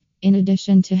In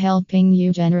addition to helping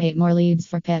you generate more leads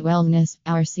for pet wellness,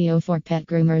 our SEO for Pet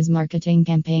Groomers marketing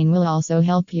campaign will also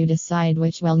help you decide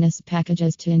which wellness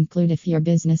packages to include if your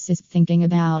business is thinking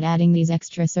about adding these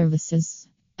extra services.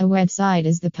 A website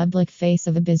is the public face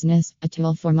of a business, a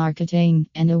tool for marketing,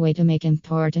 and a way to make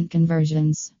important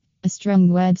conversions. A strong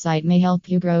website may help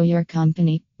you grow your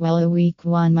company, while a weak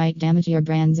one might damage your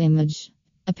brand's image.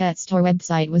 A pet store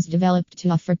website was developed to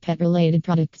offer pet-related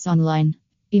products online.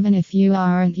 Even if you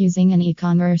aren't using an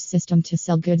e-commerce system to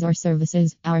sell goods or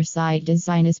services, our site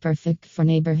design is perfect for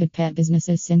neighborhood pet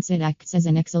businesses since it acts as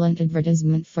an excellent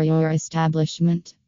advertisement for your establishment.